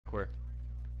Where?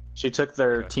 She took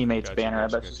their Gotcha, teammate's gotcha, banner.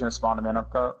 gotcha, I bet she's gonna spawn him in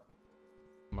up top.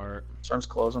 Smart. Storm's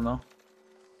closing though.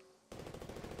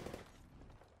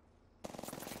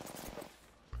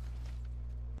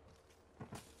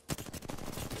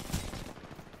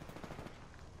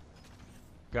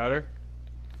 Got her?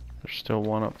 There's still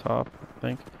one up top, I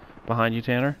think. Behind you,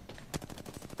 Tanner.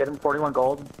 Hit him 41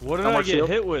 gold. What did No I more get shield.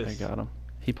 hit with? I got him.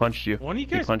 He punched you. One of you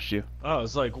guys? He punched you. Oh, I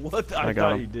was like, what? I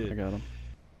got thought him. you did. I got him.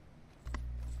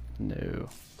 No.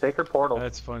 Take her portal.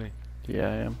 That's funny. Yeah,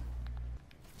 I am.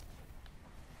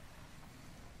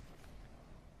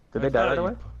 Did they die right you-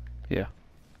 away? Yeah.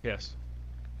 Yes.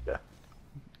 There's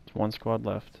one squad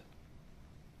left.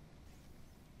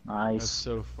 Nice. That's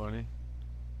so funny.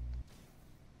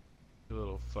 You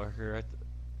little fucker.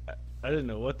 I didn't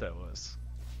know what that was.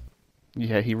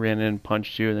 Yeah, he ran in,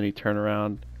 punched you, and then he turned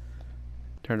around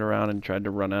and tried to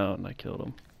run out, and I killed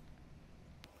him.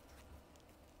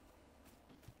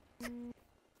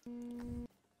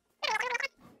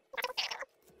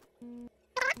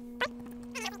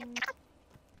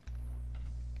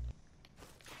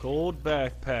 Gold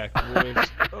backpack, boys.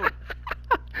 Oh,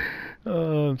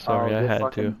 Oh, I'm sorry. Oh, I good had to.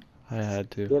 fucking- I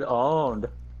had to. Get owned.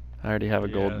 I already have a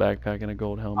gold Yeah. backpack and a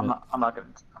gold I'm helmet. not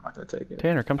gonna take it.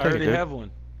 Tanner, come I take it, already dude. have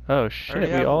one. Oh shit,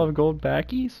 already we have all one. have gold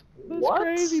backies? That's What?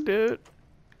 crazy, dude.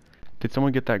 Did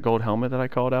someone get that gold helmet that I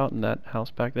called out in that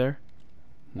house back there?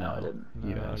 No, I didn't. You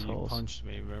You assholes. punched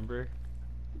me, remember?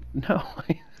 No.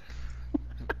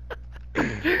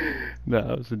 No,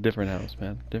 it was a different house,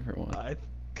 man. Different one.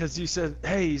 Cause you said,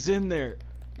 "Hey, he's in there."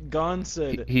 Gon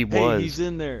said, He "Hey, was. he's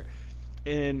in there,"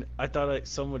 and I thought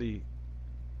somebody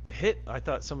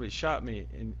shot me,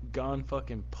 and Gon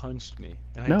fucking punched me.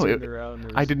 And I No, turned around. And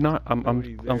there I was did not. I'm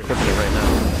nobody flipping there. it right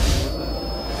now.